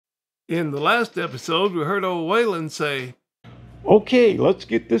In the last episode, we heard old Waylon say, okay, let's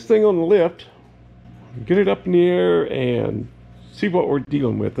get this thing on the lift, get it up in the air, and see what we're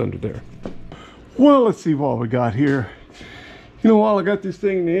dealing with under there. Well, let's see what we got here. You know, while I got this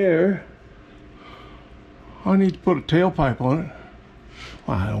thing in the air, I need to put a tailpipe on it.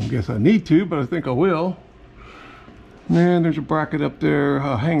 Well, I don't guess I need to, but I think I will. And there's a bracket up there,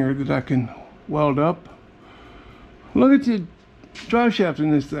 a hanger that I can weld up. Look at the drive shaft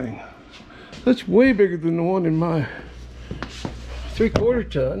in this thing. That's way bigger than the one in my 3/4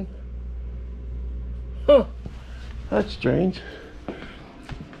 ton. Huh, that's strange.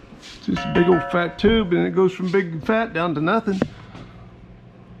 It's just a big old fat tube, and it goes from big and fat down to nothing.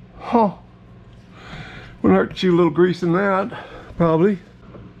 Huh. Wouldn't hurt to see a little grease in that, probably.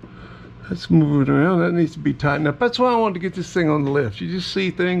 Let's move it around. That needs to be tightened up. That's why I wanted to get this thing on the lift. You just see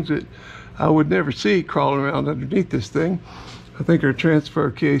things that I would never see crawling around underneath this thing. I think our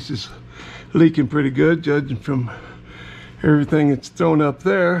transfer case is leaking pretty good, judging from everything that's thrown up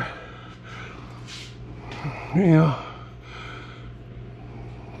there. Yeah.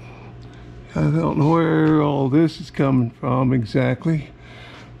 I don't know where all this is coming from exactly,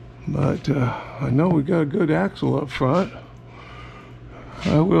 but I know we got a good axle up front.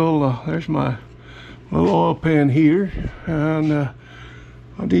 I will, there's my little oil pan here, and I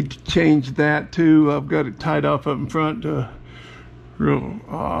need to change that too. I've got it tied off up in front.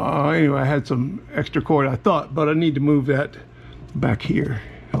 Anyway, I had some extra cord, I thought, but I need to move that back here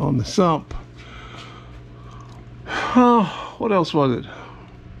on the sump. Oh, what else was it?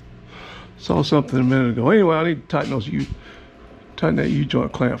 Saw something a minute ago. Anyway, I need to tighten that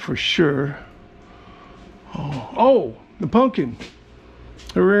U-joint clamp for sure. Oh, the pumpkin.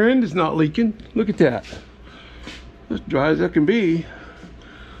 The rear end is not leaking. Look at that. As dry as that can be.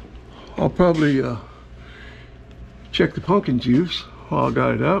 I'll probably check the pumpkin juice while I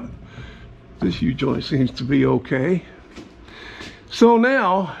got it up. This U-joint seems to be okay. So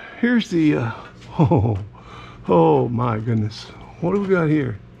now, here's the, oh my goodness. What do we got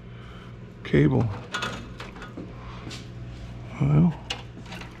here? Cable. Well,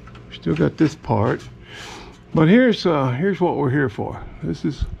 still got this part. But here's what we're here for. This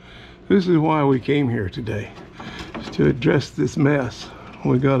is why we came here today. Is to address this mess.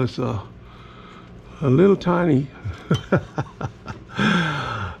 We got us a little tiny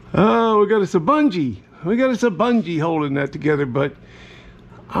oh, we got us a bungee. We got us a bungee holding that together, but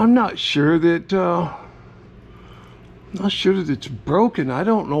I'm not sure that it's broken. I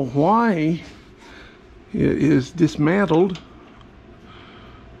don't know why it is dismantled.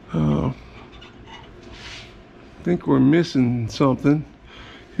 I think we're missing something.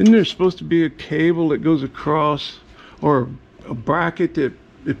 Isn't there supposed to be a cable that goes across, or a bracket that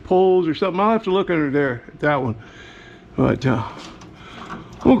it pulls or something? I'll have to look under there at that one. But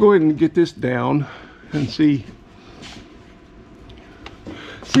we'll go ahead and get this down and see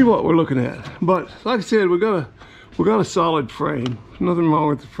what we're looking at. But like I said, we got a solid frame. There's nothing wrong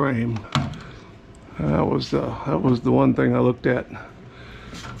with the frame. That was the one thing I looked at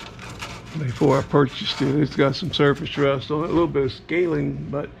before I purchased it. It's got some surface rust on it, a little bit of scaling,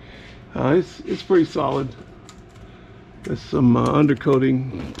 but it's pretty solid. There's some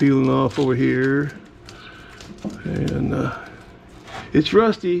undercoating peeling off over here, and it's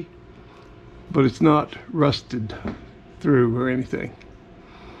rusty, but it's not rusted through or anything.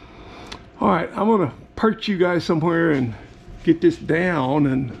 All right, I'm gonna perch you guys somewhere and get this down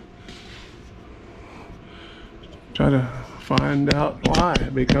and try to find out why,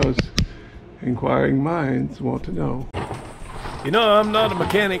 because inquiring minds want to know. You know, I'm not a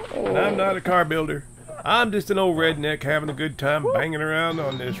mechanic, and I'm not a car builder. I'm just an old redneck having a good time banging around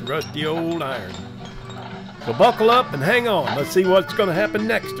on this rusty old iron. So buckle up and hang on. Let's see what's going to happen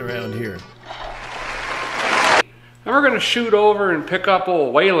next around here. And we're going to shoot over and pick up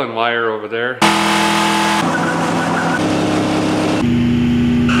old Waylon wire over there.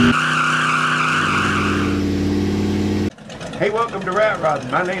 Hey, welcome to Rat Rodding.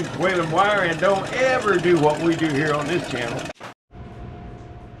 My name's Waylon Wire, and don't ever do what we do here on this channel.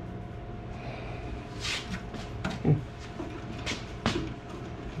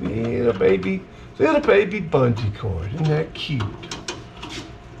 Little baby bungee cord. Isn't that cute?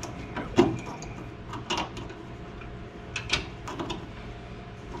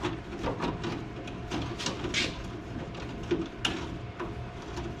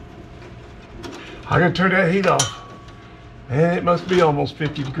 I gotta turn that heat off. Man, it must be almost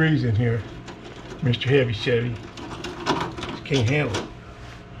 50 degrees in here, Mr. Heavy Chevy. Just can't handle it.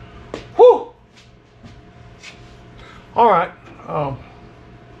 Whew! All right.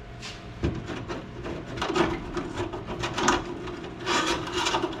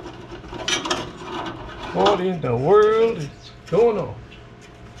 What in the world is going on?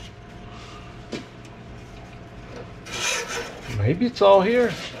 Maybe it's all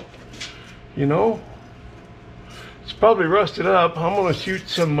here. You know, it's probably rusted up. I'm gonna shoot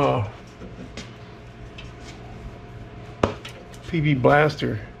some PV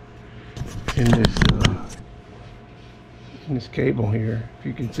blaster in this cable here. If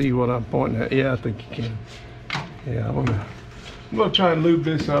you can see what I'm pointing at. Yeah, I think you can. Yeah, I'm gonna try and lube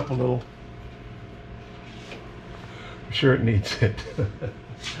this up a little. I'm sure it needs it.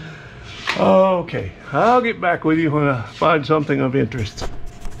 Okay, I'll get back with you when I find something of interest.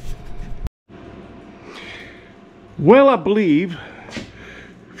 Well, I believe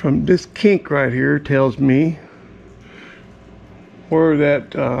from this kink right here tells me where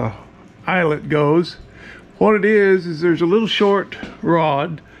that eyelet goes. What it is there's a little short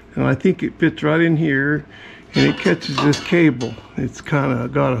rod, and I think it fits right in here, and it catches this cable. It's kind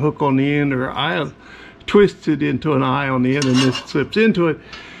of got a hook on the end, or eye twisted into an eye on the end, and this slips into it.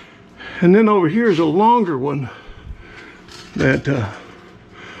 And then over here is a longer one that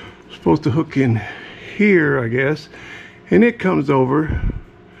supposed to hook in here, I guess, and it comes over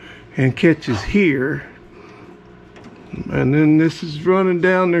and catches here. And then this is running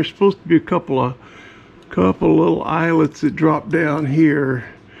down. There's supposed to be a couple little eyelets that drop down here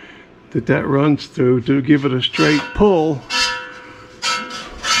that runs through to give it a straight pull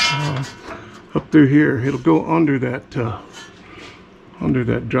up through here. It'll go under that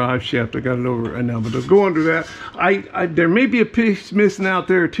drive shaft. I got it over right now, but it'll go under that. There may be a piece missing out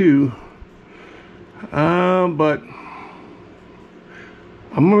there too, but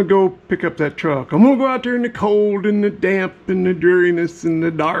I'm gonna go pick up that truck. I'm gonna go out there in the cold and the damp and the dreariness and the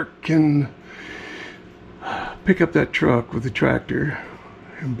dark and pick up that truck with the tractor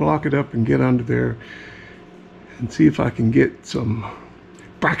and block it up and get under there and see if I can get some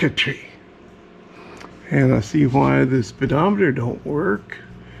bracketry. And I see why the speedometer don't work.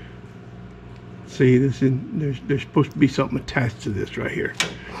 See, there's supposed to be something attached to this right here,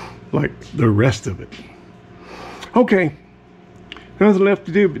 like the rest of it. Okay, nothing left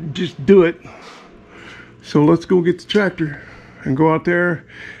to do but just do it. So let's go get the tractor and go out there.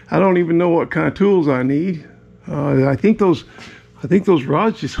 I don't even know what kind of tools I need. I think those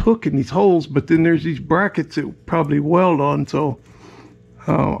rods just hook in these holes, but then there's these brackets that probably weld on, so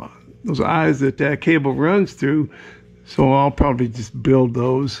those eyes that cable runs through, so I'll probably just build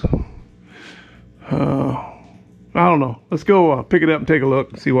those. I don't know. Let's go pick it up and take a look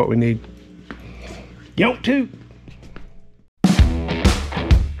and see what we need. Yo, toot!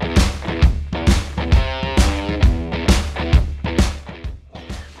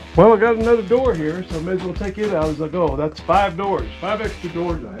 Well, I got another door here, so I may as well take it out as I go. That's 5 doors, 5 extra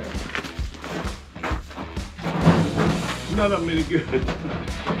doors I have. Not that many good.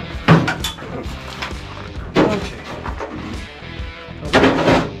 Okay.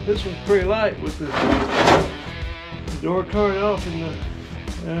 This one's pretty light with the door carted off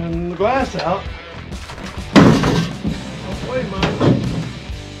and the glass out. Oh, wait a minute.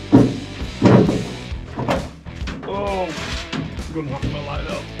 Oh, I'm gonna knock my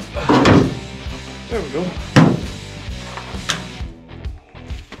light out. There we go.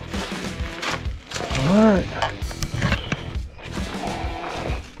 All right.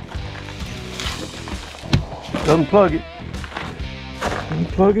 Unplug it.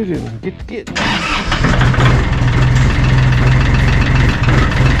 Unplug it and get to getting.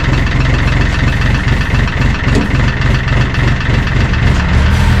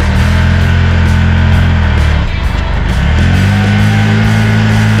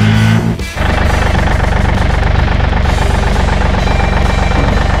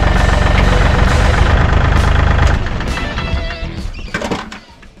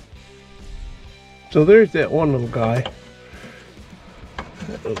 So there's that one little guy,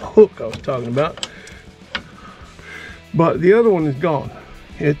 that little hook I was talking about, but the other one is gone.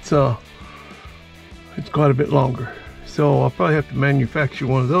 It's quite a bit longer, so I'll probably have to manufacture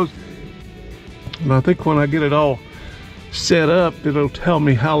one of those. And I think when I get it all set up, it'll tell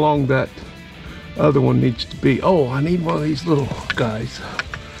me how long that other one needs to be. Oh, I need one of these little guys.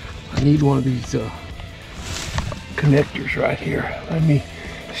 I need one of these connectors right here. Let me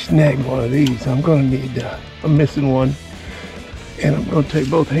snag one of these. I'm gonna need I'm missing one, and I'm gonna take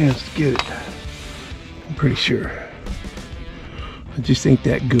both hands to get it. I'm pretty sure. I just ain't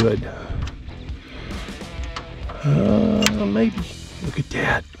that good. Maybe. Look at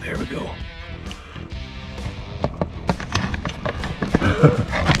that. There we go.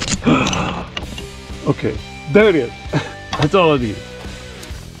 Okay, there it is. That's all I need.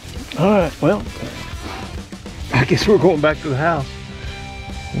 All right, well, I guess we're going back to the house.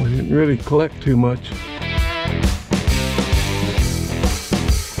 We didn't really collect too much.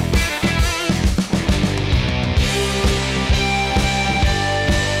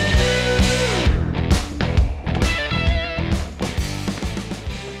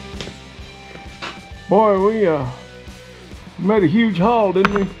 Boy, we made a huge haul,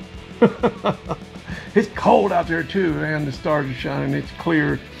 didn't we? It's cold out there too, man. The stars are shining. It's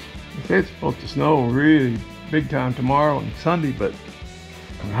clear. It's supposed to snow really big time tomorrow and Sunday, but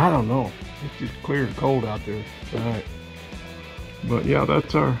I don't know. It's just clear and cold out there. All right. But yeah,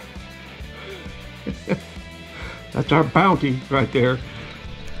 that's our that's our bounty right there.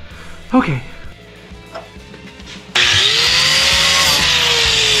 Okay.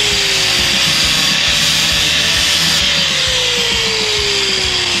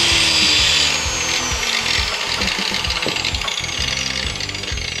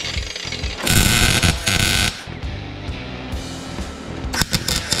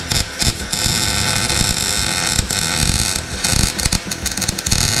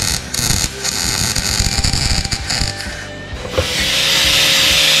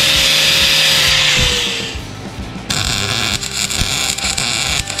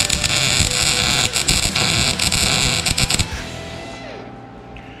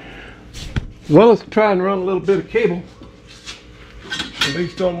 Well, let's try and run a little bit of cable, at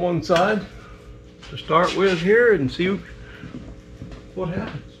least on one side, to start with here and see what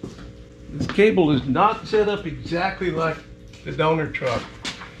happens. This cable is not set up exactly like the donor truck.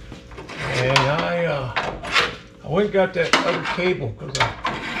 And I went and got that other cable because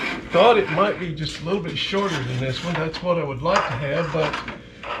I thought it might be just a little bit shorter than this one. That's what I would like to have, but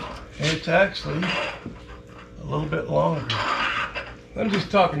it's actually a little bit longer. I'm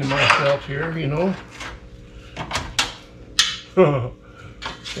just talking to myself here, you know.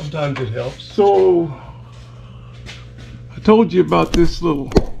 Sometimes it helps. So, I told you about this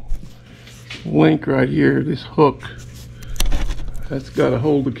little link right here, this hook. That's got to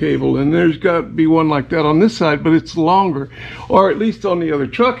hold the cable, and there's got to be one like that on this side, but it's longer. Or at least on the other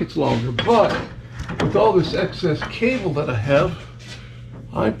truck it's longer. But with all this excess cable that I have,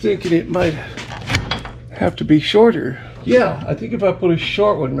 I'm thinking it might have to be shorter. Yeah, I think if I put a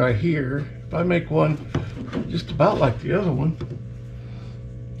short one right here, if I make one just about like the other one,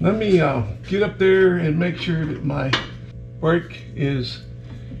 let me get up there and make sure that my brake is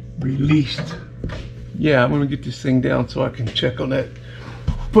released. Yeah, I'm gonna get this thing down so I can check on that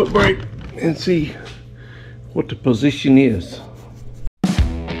foot brake and see what the position is.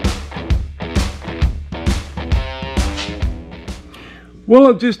 Well,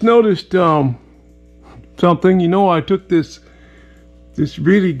 I just noticed something. You know, I took this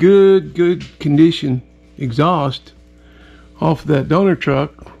really good condition exhaust off that donor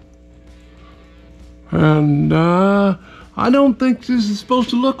truck, and I don't think this is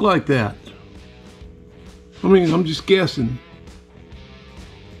supposed to look like that. I mean, I'm just guessing.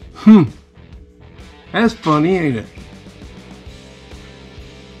 That's funny, ain't it?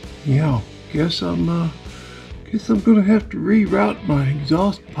 Yeah, guess I'm gonna have to reroute my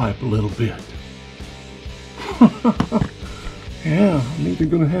exhaust pipe a little bit. Yeah, I'm either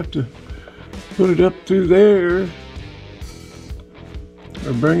gonna have to put it up through there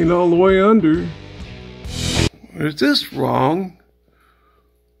or bring it all the way under. Is this wrong?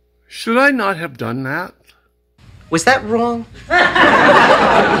 Should I not have done that? Was that wrong?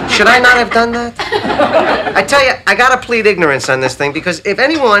 Should I not have done that? I tell you, I gotta plead ignorance on this thing, because if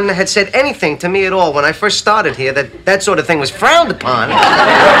anyone had said anything to me at all when I first started here that sort of thing was frowned upon,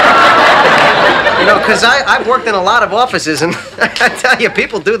 you know, because I've worked in a lot of offices, and I tell you,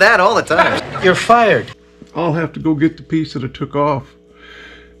 people do that all the time. You're fired. I'll have to go get the piece that I took off,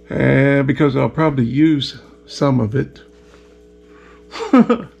 because I'll probably use some of it.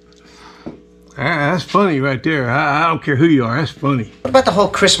 That's funny right there. I don't care who you are. That's funny. What about the whole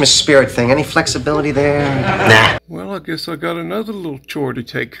Christmas spirit thing? Any flexibility there? Nah. Well, I guess I got another little chore to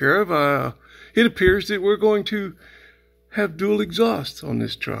take care of. It appears that we're going to have dual exhausts on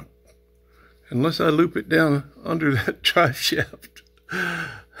this truck, unless I loop it down under that drive shaft.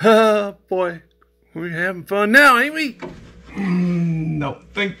 Boy, we're having fun now, ain't we? No,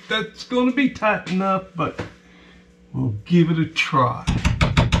 think that's going to be tight enough, but we'll give it a try.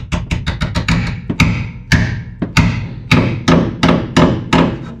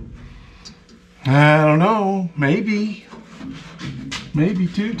 I don't know, maybe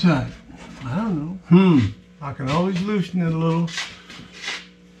too tight. I don't know. I can always loosen it a little.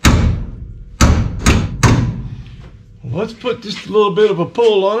 Well, let's put just a little bit of a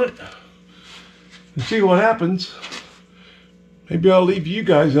pull on it and see what happens. Maybe I'll leave you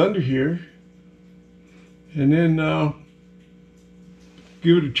guys under here and then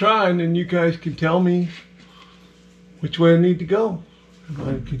give it a try, and then you guys can tell me which way I need to go. If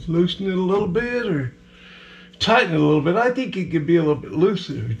I could loosen it a little bit or tighten it a little bit. I think it could be a little bit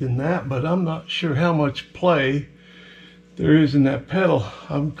looser than that, but I'm not sure how much play there is in that pedal.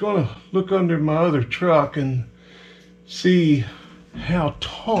 I'm gonna look under my other truck and see how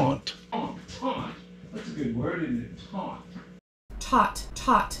taut. Taut. That's a good word, isn't it? Taut.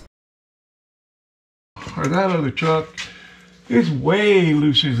 Taut. Or that other truck is way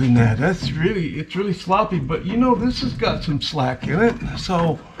looser than that. It's really sloppy, but you know, this has got some slack in it.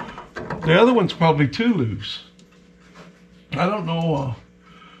 So the other one's probably too loose. I don't know.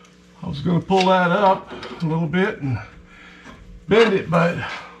 I was gonna pull that up a little bit and bend it, but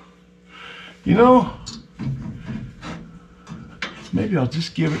you know, maybe I'll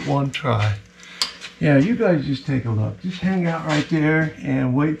just give it one try. Yeah, you guys just take a look. Just hang out right there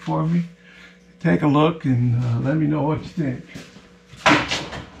and wait for me. Take a look and let me know what you think.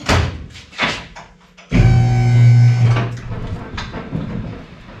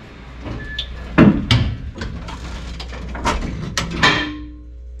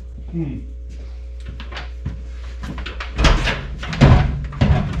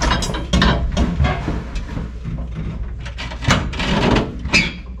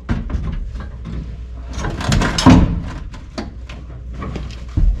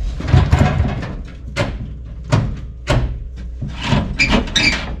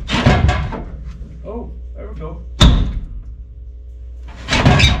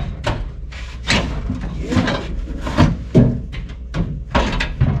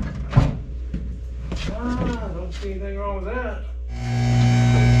 Anything wrong with that?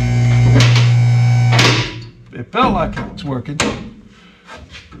 It felt like it was working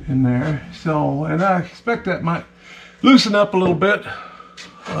in there, so, and I expect that might loosen up a little bit.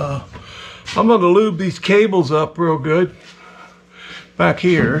 I'm going to lube these cables up real good back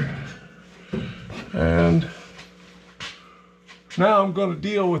here, and now I'm going to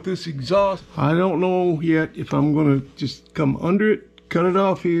deal with this exhaust. I don't know yet if I'm going to just come under it, cut it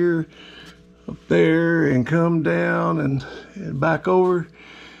off here, up there, and come down and back over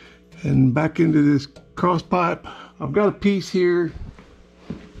and back into this cross pipe. I've got a piece here,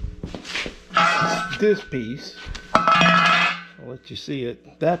 this piece, I'll let you see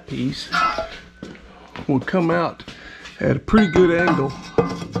it. That piece will come out at a pretty good angle,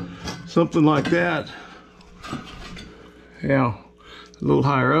 something like that. Yeah, a little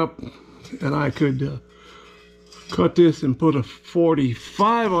higher up, and I could cut this and put a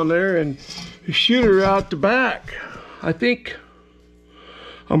 45 on there and shoot her out the back. I think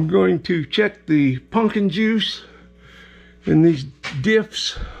I'm going to check the pumpkin juice in these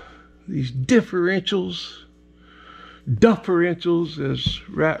diffs, these differentials, as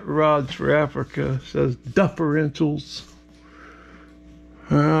Rat Rods for Africa says, differentials.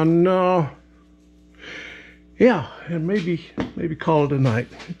 And yeah, and maybe call it a night.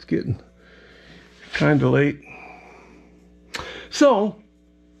 It's getting kind of late. So,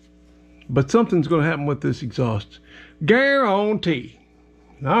 but something's going to happen with this exhaust. Guarantee.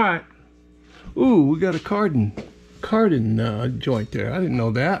 All right. Ooh, we got a cardan joint there. I didn't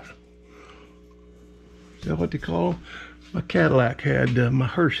know that. Is that what they call them? My Cadillac had, my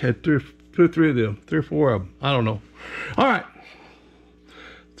hearse had three of them, 3 or 4 of them. I don't know. All right.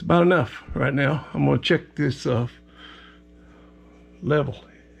 It's about enough right now. I'm going to check this level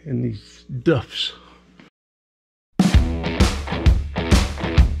in these duffs.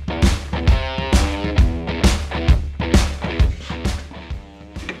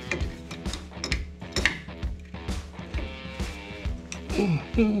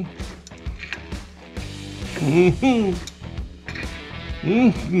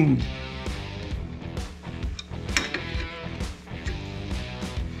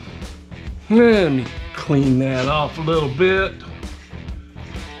 Let me clean that off a little bit.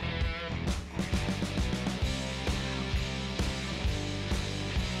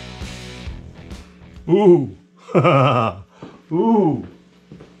 Ooh. Ooh.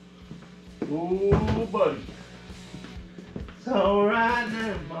 Ooh, buddy. It's all right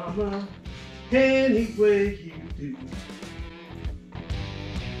now, mama, any way you do.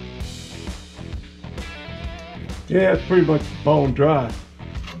 Yeah, it's pretty much bone dry,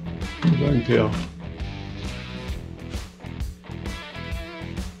 as I can tell.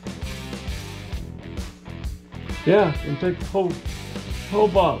 Yeah, and take the whole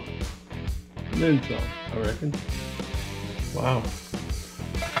bottle, and then some, I reckon. Wow,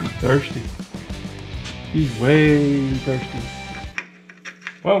 he's thirsty. He's way thirsty.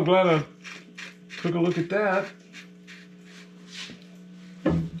 Well, I'm glad I took a look at that.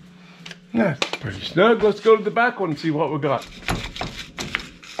 That's pretty snug. Let's go to the back one and see what we got.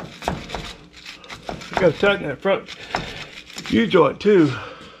 I gotta tighten that front U-joint too.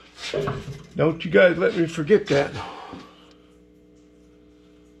 Don't you guys let me forget that.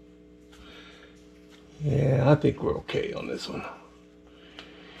 Yeah, I think we're okay on this one.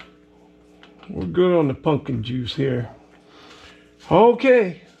 We're good on the pumpkin juice here.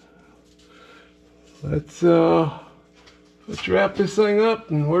 Okay. Let's wrap this thing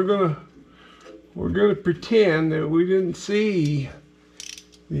up, and we're gonna pretend that we didn't see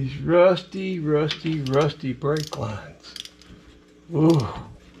these rusty brake lines. Ooh.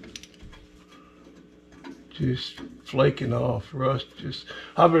 Just flaking off, rust.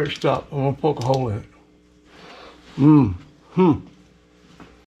 I better stop. I'm gonna poke a hole in it.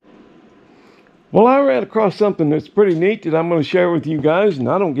 Well, I ran across something that's pretty neat that I'm going to share with you guys, and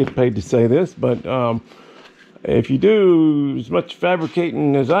I don't get paid to say this, but if you do as much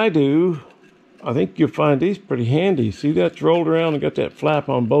fabricating as I do, I think you'll find these pretty handy. See, that's rolled around and got that flap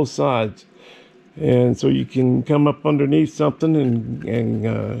on both sides, and so you can come up underneath something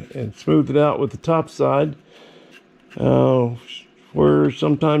and smooth it out with the top side. Where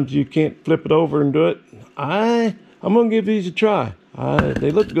sometimes you can't flip it over and do it. I'm gonna give these a try.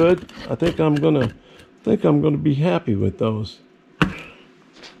 They look good. I think I'm gonna be happy with those.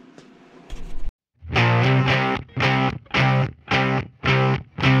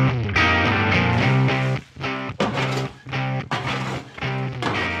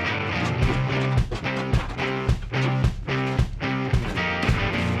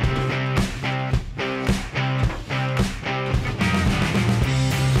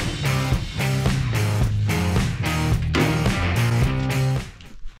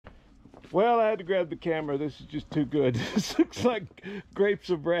 Well, I had to grab the camera. This is just too good. This looks like grapes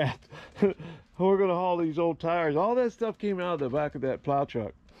of wrath. We're gonna haul these old tires. All that stuff came out of the back of that plow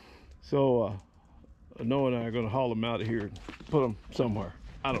truck. So Noah and I are gonna haul them out of here and put them somewhere.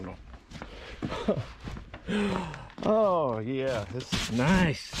 I don't know. Oh yeah, this is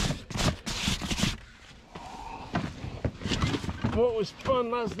nice. What was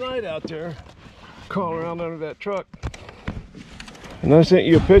fun last night out there, crawling around under that truck. And I sent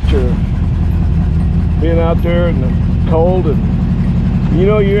you a picture of being out there in the cold, and you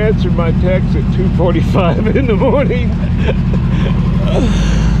know, you answered my text at 2:45 in the morning.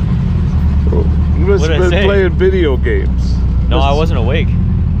 You must have been playing video games. No, I wasn't awake.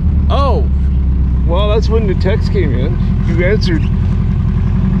 Oh, well, that's when the text came in. You answered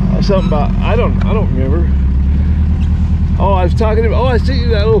something about, I don't remember. Oh, I was talking about, I sent you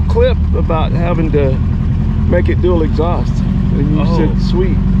that little clip about having to make it dual exhaust, and you said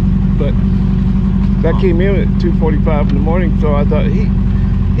sweet, but that came in at 2:45 in the morning, so I thought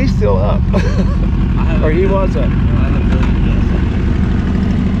he's still up. Or he was up.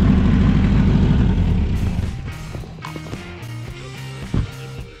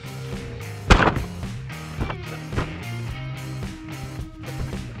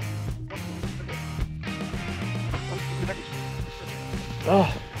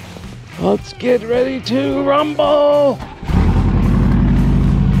 Let's get ready to rumble.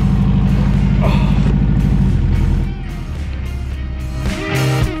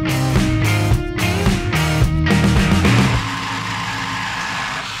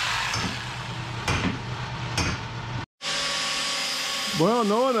 Well,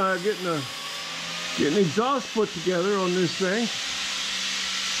 Noah and I are getting exhaust put together on this thing.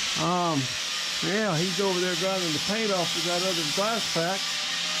 Yeah, he's over there grinding the paint off of that other glass pack.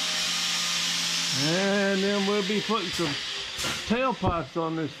 And then we'll be putting some tailpipes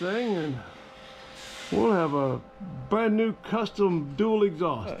on this thing, and we'll have a brand new custom dual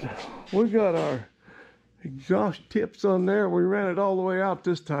exhaust. We got our exhaust tips on there. We ran it all the way out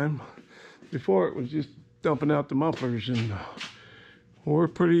this time. Before it was just dumping out the mufflers, and we're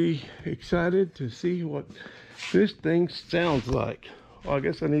pretty excited to see what this thing sounds like. Well, I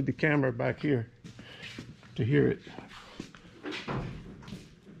guess I need the camera back here to hear it.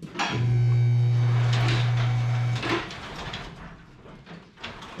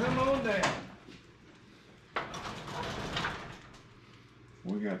 Come on down.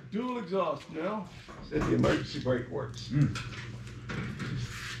 We got dual exhaust now. Said the emergency brake works.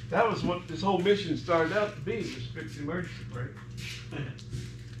 That was what this whole mission started out to be, was fix the emergency brake.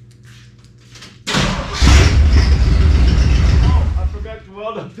 Oh, I forgot to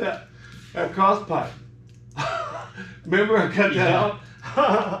weld up that cross pipe. Remember I cut that out?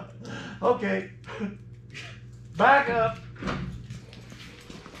 Okay. Back up.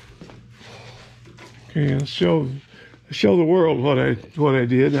 Okay, let's show the world what I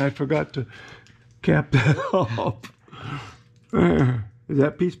did. I forgot to cap that off. Is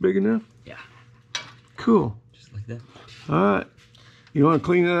that piece big enough? Yeah. Cool. Just like that. All right. You want to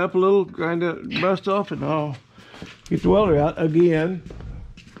clean that up a little, grind that rust off, and I'll get the welder out again.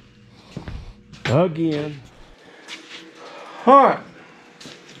 All right.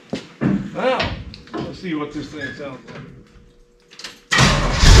 Now, let's see what this thing sounds like.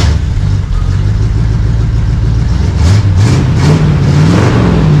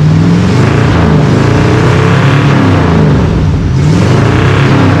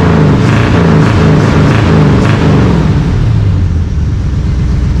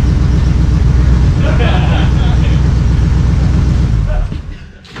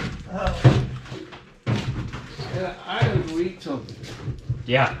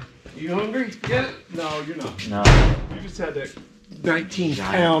 Yeah. You hungry yet? No, you're not. No. You just had that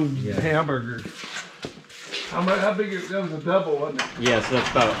 19-pound hamburger. How big is that? Was a double, wasn't it? Yeah, so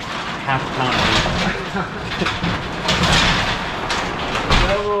that's about half a pound.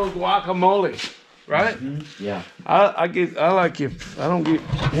 Double guacamole, right? Mm-hmm. Yeah. I like it. I don't get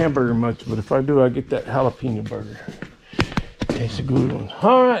hamburger much, but if I do, I get that jalapeno burger. It's a good one.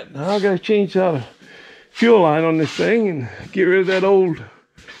 All right, now I gotta change out a fuel line on this thing and get rid of that old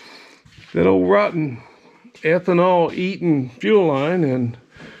rotten ethanol eating fuel line and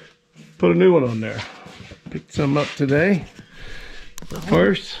put a new one on there. Picked some up today. But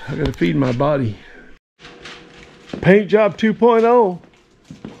first, I gotta feed my body. Paint job 2.0.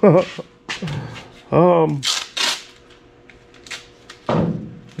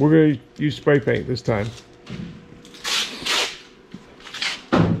 We're gonna use spray paint this time.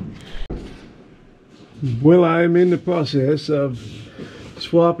 Well, I'm in the process of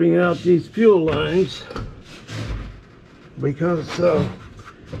swapping out these fuel lines because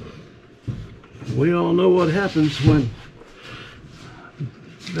we all know what happens when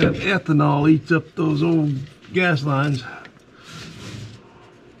that ethanol eats up those old gas lines.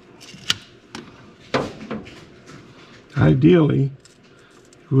 Ideally,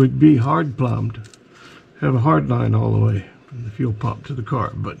 it would be hard plumbed, have a hard line all the way from the fuel pump to the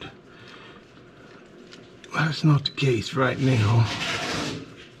car, but that's not the case right now.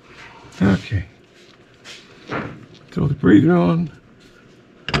 Okay. Throw the breather on.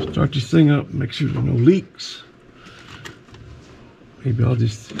 Start this thing up. Make sure there are no leaks. Maybe I'll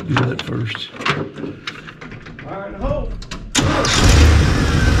just do that first. Fire in the hole.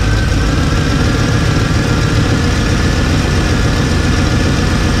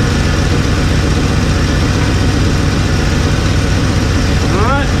 All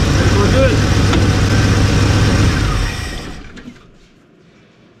right, I think we're good.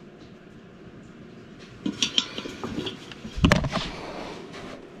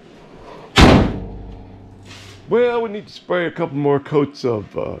 Well, we need to spray a couple more coats of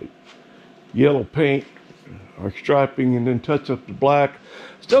yellow paint or striping and then touch up the black.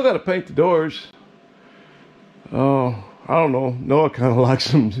 Still got to paint the doors. I don't know. Noah kind of likes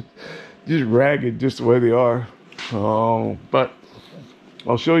them just ragged, just the way they are. But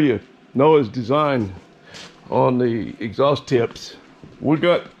I'll show you Noah's design on the exhaust tips. We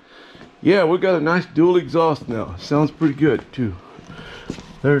got a nice dual exhaust now. Sounds pretty good too.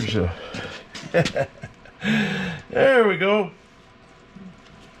 There's a there we go.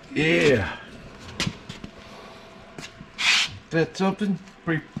 Yeah. That's something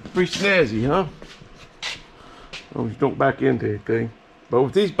pretty snazzy, huh? Oh, don't back into anything. But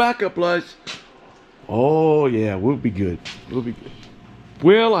with these backup lights, oh yeah, we'll be good. We'll be good.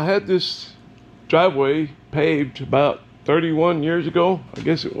 Well, I had this driveway paved about 31 years ago. I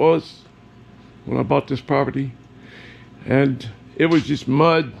guess it was when I bought this property. And it was just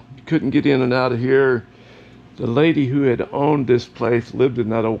mud. You couldn't get in and out of here. The lady who had owned this place lived in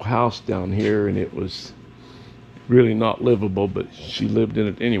that old house down here, and it was really not livable, but she lived in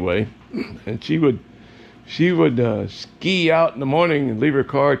it anyway. And she would ski out in the morning and leave her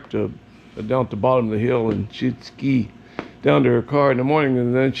car down at the bottom of the hill, and she'd ski down to her car in the morning,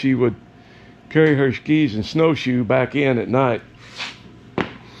 and then she would carry her skis and snowshoe back in at night.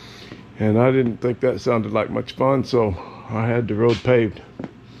 And I didn't think that sounded like much fun, so I had the road paved.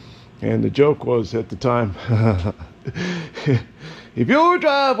 And the joke was at the time, if your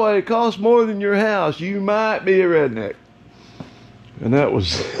driveway costs more than your house, you might be a redneck. And that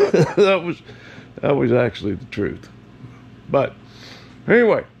was that was actually the truth. But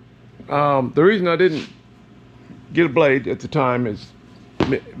anyway, the reason I didn't get a blade at the time is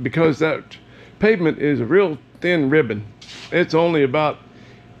because that pavement is a real thin ribbon. It's only about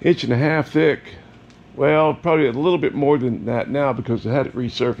 1.5 inches thick. Well, probably a little bit more than that now because I had it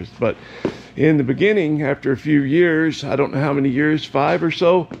resurfaced. But in the beginning, after a few years, I don't know how many years, 5 or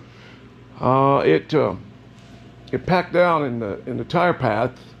so, it packed down in the tire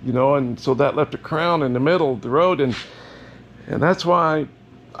path, you know, and so that left a crown in the middle of the road, and that's why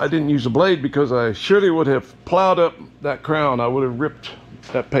I didn't use a blade, because I surely would have plowed up that crown. I would have ripped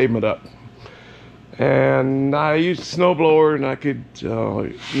that pavement up. And I used a snowblower, and I could,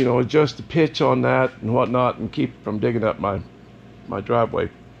 you know, adjust the pitch on that and whatnot and keep it from digging up my driveway.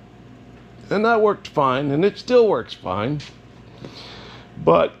 And that worked fine, and it still works fine.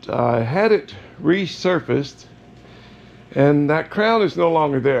 But I had it resurfaced, and that crown is no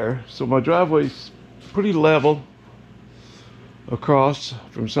longer there. So my driveway's pretty level across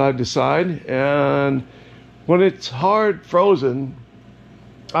from side to side. And when it's hard frozen,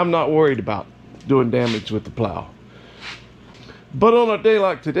 I'm not worried about doing damage with the plow. But on a day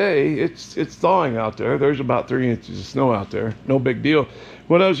like today, it's thawing out there. There's about 3 inches of snow out there. No big deal.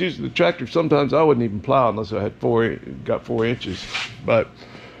 When I was using the tractor, sometimes I wouldn't even plow unless I had got 4 inches. But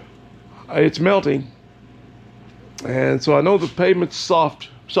it's melting, and so I know the pavement's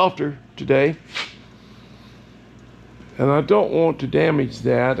softer today, and I don't want to damage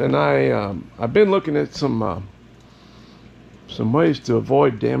that. And I've been looking at some ways to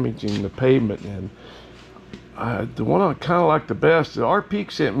avoid damaging the pavement, and the one I kind of like the best, R.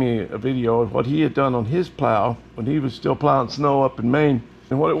 Peak sent me a video of what he had done on his plow when he was still plowing snow up in Maine.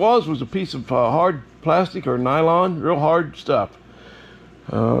 And what it was a piece of hard plastic or nylon, real hard stuff.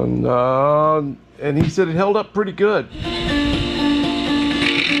 And he said it held up pretty good.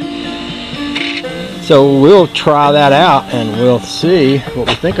 So we'll try that out and we'll see what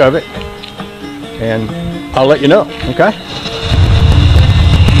we think of it. And I'll let you know, okay?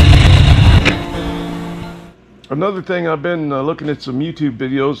 Another thing, I've been looking at some YouTube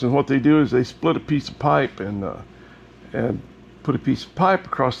videos, and what they do is they split a piece of pipe and put a piece of pipe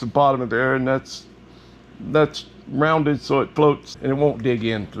across the bottom of there, and that's rounded so it floats and it won't dig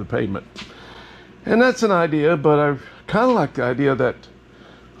into the pavement. And that's an idea, but I kind of like the idea that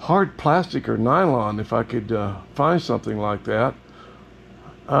hard plastic or nylon, if I could find something like that.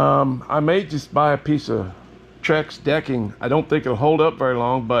 I may just buy a piece of Trex decking. I don't think it'll hold up very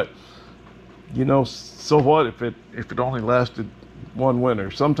long, but you know, so what if it only lasted one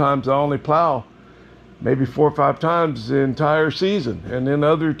winter? Sometimes I only plow maybe 4 or 5 times the entire season, and then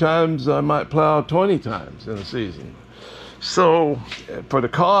other times I might plow 20 times in a season. So for the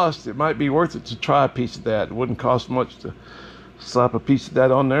cost, it might be worth it to try a piece of that. It wouldn't cost much to slap a piece of that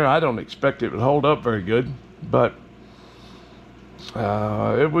on there. I don't expect it would hold up very good, but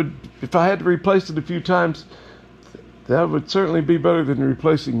it would, if I had to replace it a few times, that would certainly be better than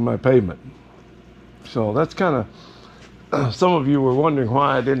replacing my pavement. So that's kind of, some of you were wondering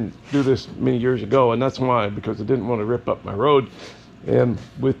why I didn't do this many years ago, and that's why, because I didn't want to rip up my road. And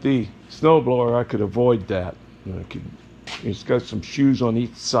with the snowblower, I could avoid that. It's got some shoes on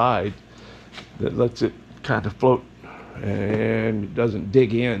each side that lets it kind of float and it doesn't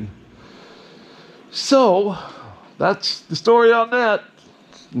dig in. So that's the story on that.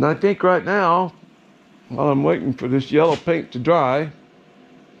 And I think right now, while I'm waiting for this yellow paint to dry,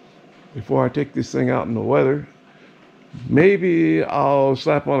 before I take this thing out in the weather, maybe I'll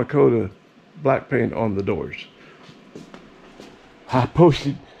slap on a coat of black paint on the doors. I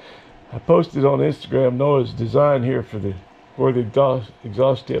posted on Instagram Noah's design here for where the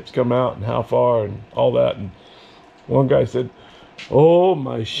exhaust tips come out and how far and all that, and one guy said, "Oh,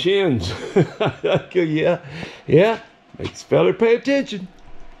 my shins." yeah, makes a fella pay attention,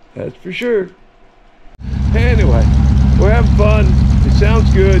 that's for sure. Anyway, we're having fun, it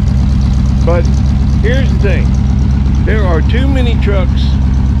sounds good, but here's the thing. There are too many trucks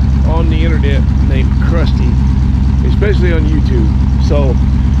on the internet named Krusty, especially on YouTube. So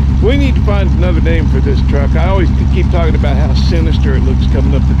we need to find another name for this truck. I always keep talking about how sinister it looks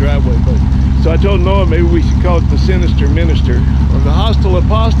coming up the driveway, but so I told Noah maybe we should call it the Sinister Minister, or the Hostile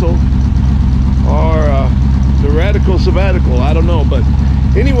Apostle, or the Radical Sabbatical. I don't know, but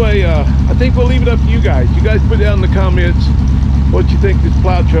anyway, I think we'll leave it up to you guys. You guys put down in the comments what you think this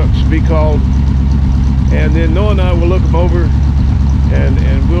plow truck should be called, and then Noah and I will look them over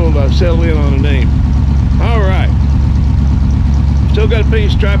and we'll settle in on a name. All right. Still got to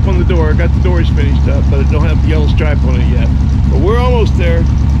paint a stripe on the door. I got the doors finished up, but I don't have the yellow stripe on it yet. But we're almost there.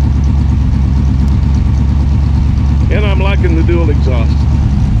 And I'm liking the dual exhaust.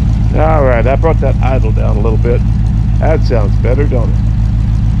 All right, I brought that idle down a little bit. That sounds better, don't it?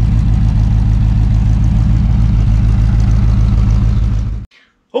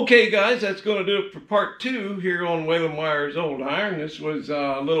 Okay guys, that's going to do it for part 2 here on Waylon Wire's Old Iron. This was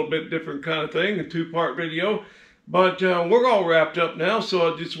a little bit different kind of thing, a 2-part video. But we're all wrapped up now,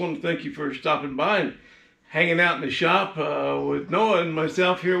 so I just want to thank you for stopping by and hanging out in the shop with Noah and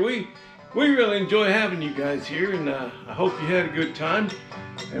myself here. We really enjoy having you guys here, and I hope you had a good time.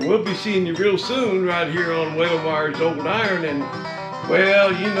 And we'll be seeing you real soon right here on Waylon Wire's Old Iron. And,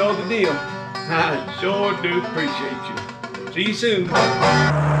 well, you know the deal. I sure do appreciate you. See you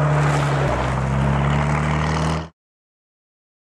soon.